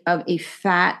made of a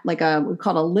fat, like we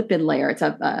call it a lipid layer. It's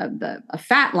a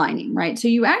fat lining, right? So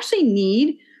you actually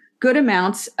need good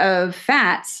amounts of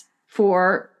fats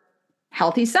for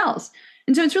healthy cells.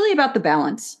 And so it's really about the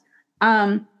balance.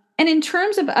 And in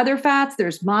terms of other fats,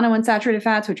 there's monounsaturated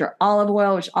fats, which are olive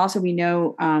oil, which also we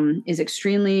know is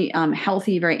extremely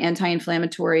healthy, very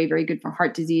anti-inflammatory, very good for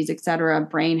heart disease, et cetera,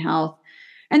 brain health.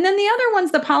 And then the other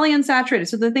one's the polyunsaturated.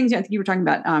 So the things I think you were talking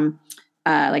about,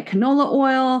 like canola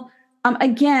oil.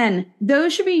 Again,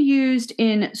 those should be used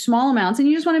in small amounts, and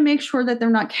you just want to make sure that they're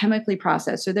not chemically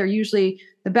processed. So they're usually,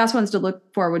 the best ones to look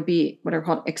for would be what are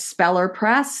called expeller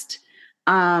pressed.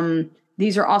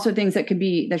 These are also things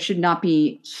that should not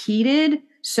be heated.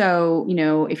 So,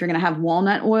 if you're going to have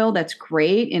walnut oil, that's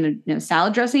great in a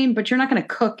salad dressing, but you're not going to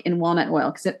cook in walnut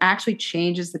oil because it actually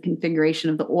changes the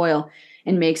configuration of the oil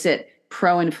and makes it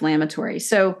pro-inflammatory.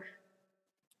 So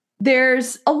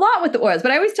there's a lot with the oils,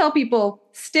 but I always tell people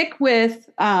stick with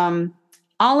olive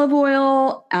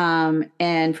oil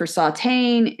and for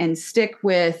sauteing, and stick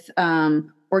with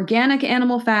organic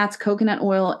animal fats, coconut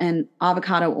oil, and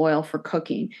avocado oil for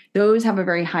cooking. Those have a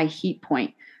very high heat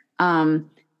point.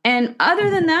 And other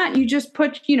than that, you just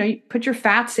put your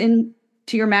fats into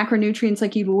your macronutrients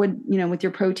like you would, with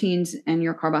your proteins and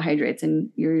your carbohydrates, and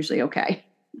you're usually okay.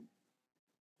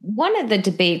 One of the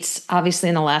debates, obviously,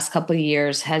 in the last couple of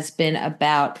years has been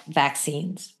about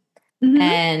vaccines. Mm-hmm.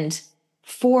 And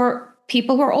for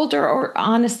people who are older, or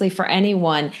honestly for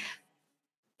anyone,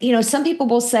 some people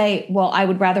will say, well, I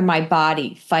would rather my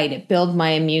body fight it, build my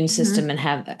immune system,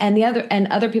 mm-hmm. and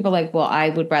other people like, well, I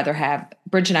would rather have,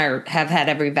 Bridge and I have had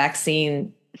every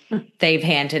vaccine they've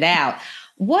handed out.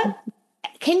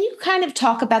 Can you kind of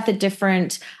talk about the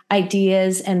different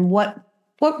ideas and what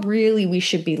really we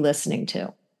should be listening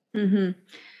to? Mm-hmm.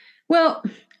 Well,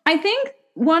 I think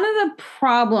one of the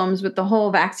problems with the whole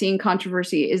vaccine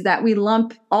controversy is that we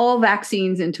lump all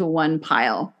vaccines into one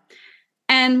pile.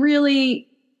 And really,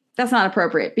 that's not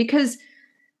appropriate because,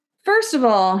 first of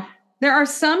all, there are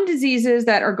some diseases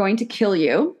that are going to kill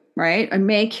you, right? Or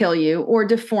may kill you or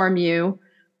deform you,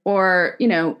 or,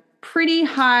 pretty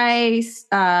high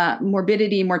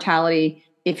morbidity, mortality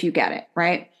if you get it,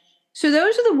 right? So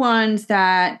those are the ones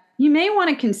that you may want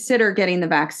to consider getting the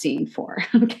vaccine for,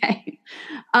 okay?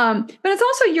 But it's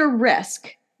also your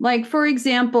risk. Like, for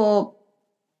example,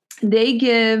 they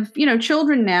give,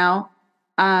 children now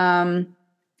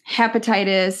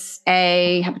hepatitis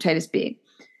A, hepatitis B.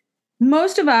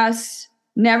 Most of us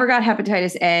never got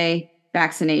hepatitis A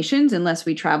vaccinations unless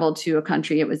we traveled to a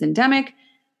country it was endemic,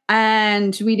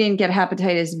 and we didn't get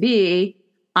hepatitis B.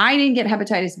 I didn't get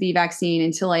hepatitis B vaccine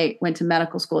until I went to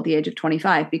medical school at the age of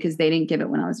 25 because they didn't give it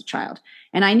when I was a child.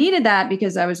 And I needed that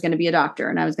because I was going to be a doctor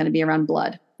and I was going to be around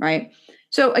blood, right?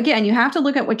 So again, you have to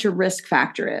look at what your risk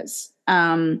factor is.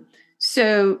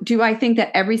 So do I think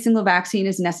that every single vaccine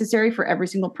is necessary for every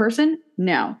single person?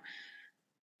 No.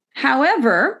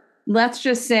 However, let's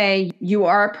just say you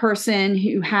are a person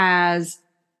who has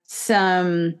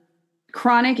some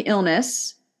chronic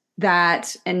illness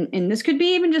that, and this could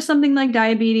be even just something like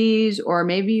diabetes, or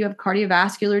maybe you have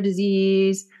cardiovascular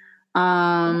disease,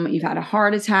 you've had a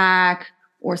heart attack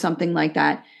or something like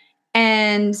that.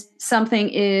 And something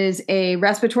is a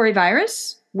respiratory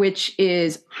virus, which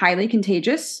is highly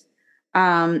contagious,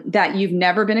 that you've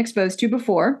never been exposed to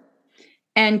before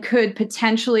and could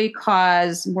potentially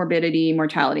cause morbidity,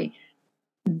 mortality.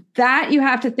 That you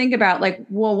have to think about, like,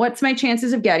 well, what's my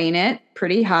chances of getting it?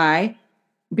 Pretty high.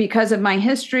 Because of my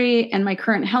history and my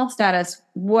current health status,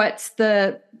 what's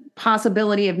the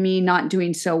possibility of me not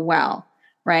doing so well,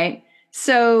 right?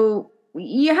 So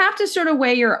you have to sort of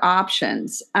weigh your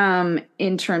options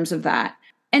in terms of that.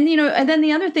 And, and then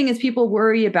the other thing is people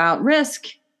worry about risk.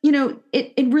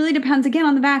 It really depends, again,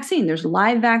 on the vaccine. There's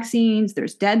live vaccines,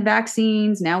 there's dead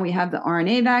vaccines. Now we have the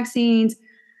RNA vaccines.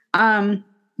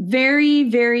 Very,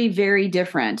 very, very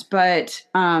different. But,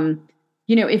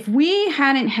 if we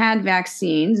hadn't had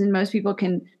vaccines, and most people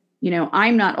can,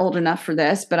 I'm not old enough for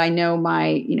this, but I know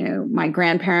my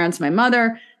grandparents, my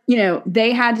mother,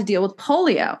 they had to deal with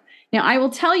polio. Now, I will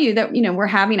tell you that, we're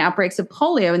having outbreaks of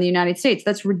polio in the United States.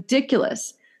 That's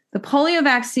ridiculous. The polio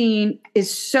vaccine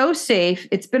is so safe.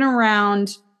 It's been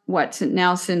around,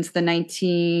 now since the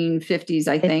 1950s,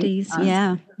 I think. 50s,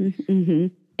 yeah. Mm-hmm.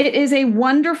 It is a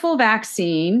wonderful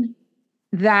vaccine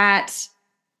that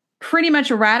pretty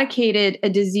much eradicated a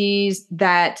disease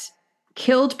that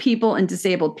killed people and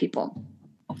disabled people.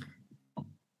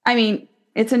 I mean,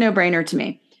 it's a no-brainer to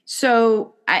me.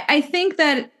 So I think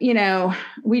that,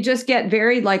 we just get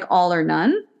very like all or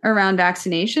none around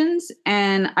vaccinations.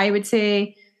 And I would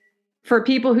say for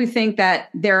people who think that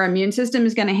their immune system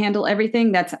is going to handle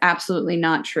everything, that's absolutely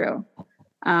not true.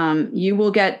 You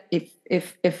will get,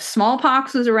 if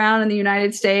smallpox was around in the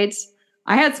United States,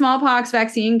 I had smallpox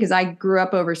vaccine because I grew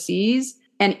up overseas,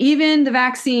 and even the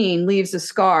vaccine leaves a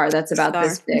scar that's about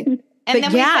this big. And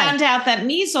then we found out that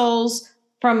measles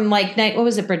from like, what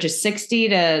was it, Bridget, 60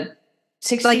 to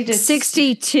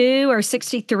 62 or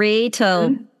 63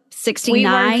 till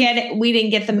 69. We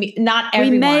didn't get not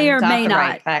everyone we may or got may the not.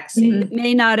 right vaccine. It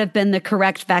may not have been the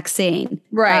correct vaccine.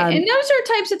 Right. And those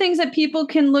are types of things that people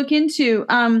can look into.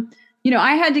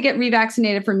 I had to get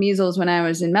revaccinated for measles when I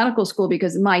was in medical school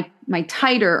because my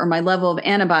titer or my level of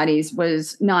antibodies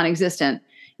was non-existent,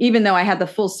 even though I had the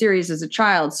full series as a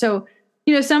child. So,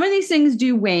 some of these things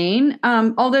do wane.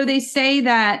 Although they say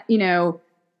that,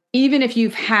 even if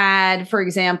you've had, for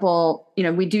example,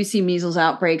 we do see measles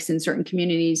outbreaks in certain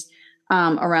communities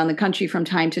around the country from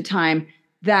time to time,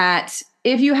 that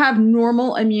if you have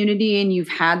normal immunity and you've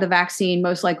had the vaccine,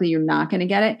 most likely you're not going to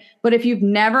get it. But if you've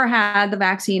never had the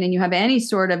vaccine and you have any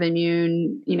sort of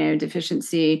immune,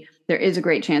 deficiency, there is a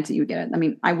great chance that you get it. I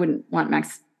mean, I wouldn't want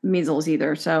measles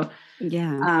either. So,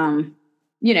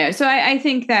 so I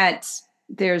think that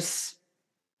there's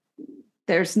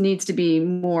needs to be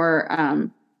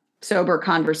more sober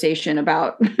conversation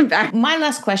about that. My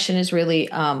last question is really,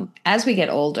 as we get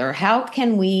older, how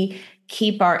can we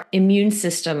keep our immune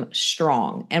system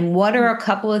strong? And what are a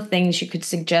couple of things you could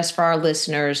suggest for our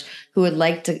listeners who would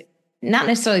like to not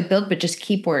necessarily build, but just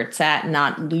keep where it's at and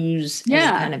not lose any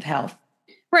kind of health?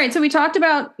 Right. So we talked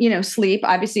about, sleep.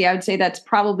 Obviously, I would say that's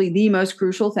probably the most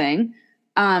crucial thing.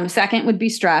 Second would be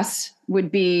stress, would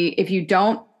be if you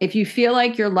feel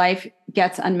like your life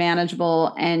gets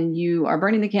unmanageable and you are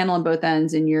burning the candle on both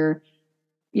ends and you're,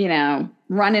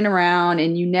 running around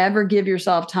and you never give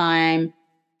yourself time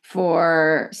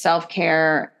for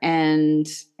self-care and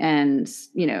a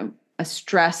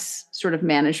stress sort of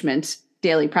management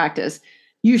daily practice,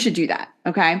 you should do that.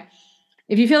 Okay.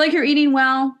 If you feel like you're eating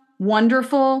well,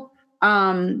 wonderful.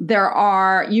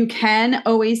 You can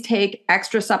always take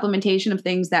extra supplementation of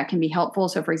things that can be helpful.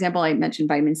 So for example, I mentioned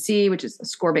vitamin C, which is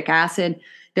ascorbic acid.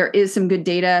 There is some good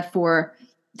data for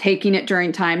taking it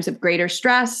during times of greater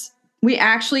stress. We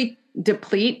actually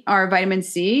deplete our vitamin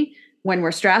C when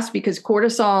we're stressed because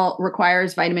cortisol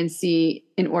requires vitamin C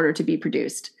in order to be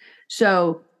produced.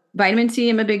 So vitamin C,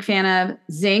 I'm a big fan of.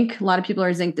 Zinc, a lot of people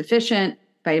are zinc deficient.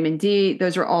 Vitamin D,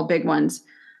 those are all big ones.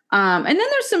 And then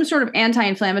there's some sort of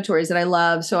anti-inflammatories that I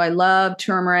love. So I love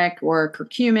turmeric or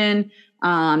curcumin.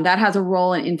 That has a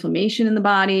role in inflammation in the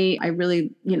body. I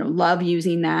really, love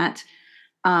using that.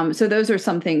 So those are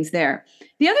some things there.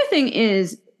 The other thing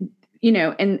is,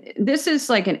 and this is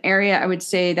like an area I would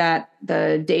say that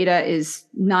the data is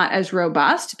not as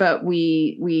robust, but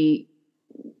I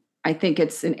think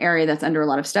it's an area that's under a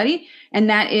lot of study, and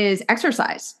that is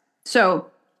exercise. So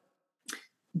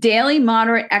daily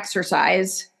moderate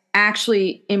exercise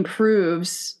actually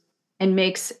improves and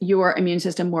makes your immune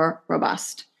system more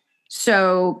robust.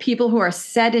 So people who are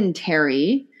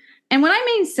sedentary, and when I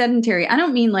mean sedentary, I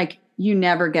don't mean like you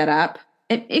never get up.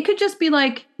 It could just be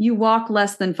like you walk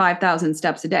less than 5,000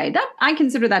 steps a day. That I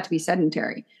consider that to be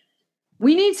sedentary.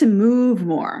 We need to move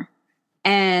more,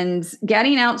 and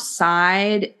getting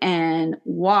outside and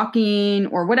walking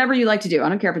or whatever you like to do. I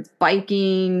don't care if it's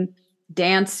biking,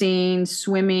 dancing,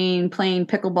 swimming, playing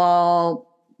pickleball,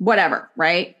 whatever,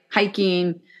 right?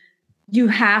 Hiking. You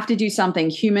have to do something.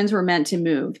 Humans were meant to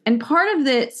move. And part of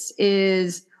this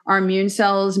is our immune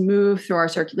cells move through our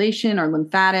circulation, our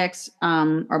lymphatics,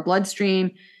 our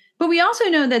bloodstream. But we also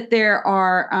know that there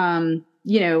are,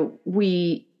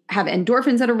 we have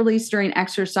endorphins that are released during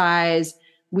exercise.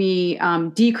 We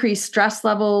decrease stress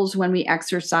levels when we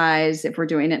exercise, if we're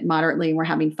doing it moderately and we're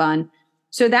having fun.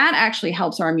 So that actually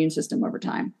helps our immune system over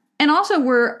time. And also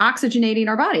we're oxygenating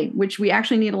our body, which we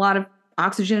actually need a lot of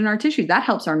oxygen in our tissue. That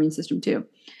helps our immune system too.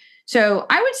 So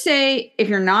I would say if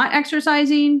you're not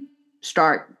exercising,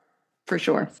 start for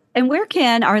sure. And where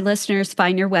can our listeners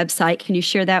find your website? Can you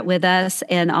share that with us?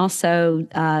 And also,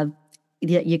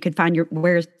 you could find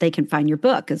where they can find your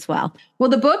book as well. Well,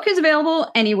 the book is available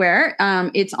anywhere.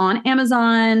 It's on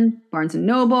Amazon, Barnes &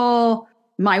 Noble.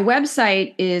 My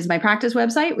website is my practice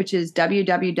website, which is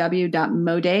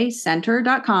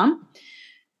www.modaycenter.com.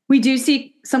 We do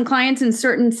see some clients in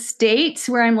certain states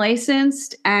where I'm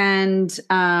licensed, and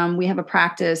we have a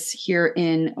practice here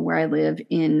in where I live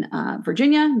in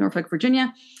Virginia, Norfolk,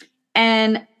 Virginia,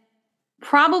 and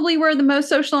probably we're the most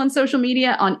social on social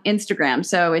media on Instagram.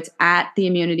 So it's at the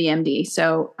Immunity MD.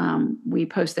 So we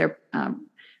post there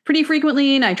pretty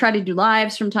frequently, and I try to do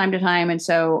lives from time to time. And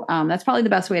so that's probably the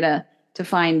best way to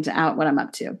find out what I'm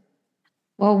up to.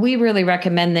 Well, we really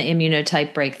recommend the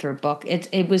Immunotype Breakthrough book.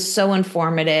 It was so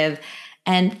informative.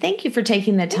 And thank you for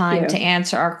taking the time to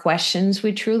answer our questions.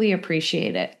 We truly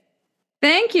appreciate it.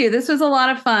 Thank you. This was a lot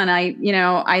of fun.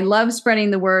 I love spreading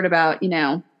the word about,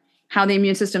 how the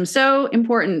immune system is so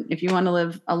important if you want to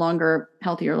live a longer,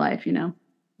 healthier life,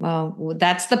 Well,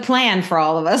 that's the plan for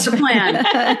all of us. The plan.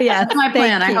 Yeah, that's my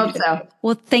plan. I hope so.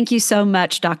 Well, thank you so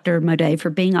much, Dr. Modet, for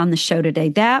being on the show today.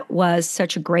 That was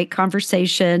such a great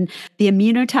conversation. The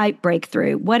Immunotype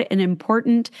Breakthrough. What an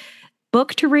important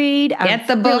book to read. Get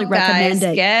the book, really recommend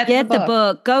guys. it. Get the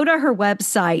book. Go to her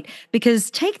website,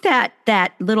 because take that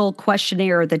little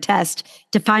questionnaire or the test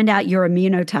to find out your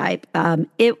immunotype.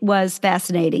 It was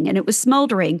fascinating, and it was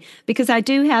smoldering, because I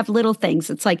do have little things.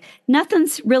 It's like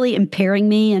nothing's really impairing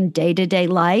me in day-to-day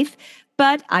life,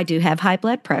 but I do have high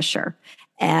blood pressure.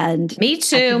 And me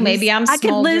too. Maybe I'm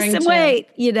smoldering I can lose some weight,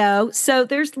 So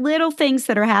there's little things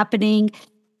that are happening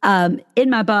in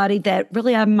my body that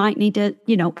really I might need to,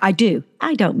 I do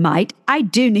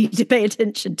need to pay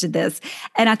attention to this.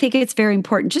 And I think it's very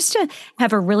important just to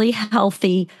have a really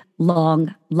healthy,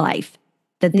 long life.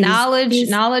 That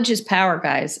knowledge is power,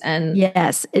 guys. And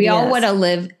yes, we all want to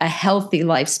live a healthy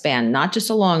lifespan, not just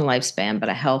a long lifespan, but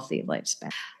a healthy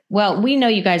lifespan. Well, we know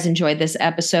you guys enjoyed this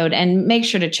episode, and make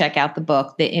sure to check out the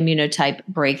book, The Immunotype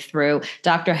Breakthrough,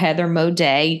 Dr. Heather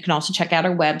Modet. You can also check out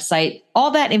her website.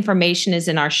 All that information is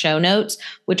in our show notes,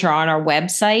 which are on our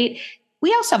website.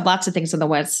 We also have lots of things on the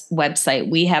website.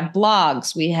 We have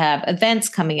blogs. We have events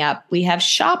coming up. We have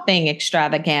shopping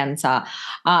extravaganza.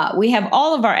 We have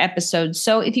all of our episodes.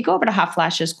 So if you go over to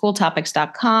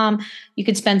hotflashescooltopics.com, you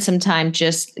could spend some time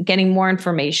just getting more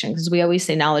information, because we always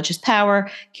say knowledge is power.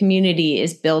 Community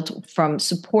is built from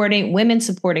supporting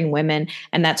women,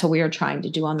 and that's what we are trying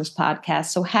to do on this podcast.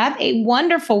 So have a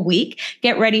wonderful week.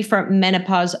 Get ready for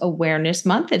Menopause Awareness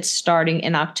Month. It's starting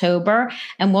in October,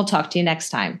 and we'll talk to you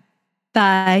next time.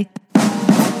 Bye.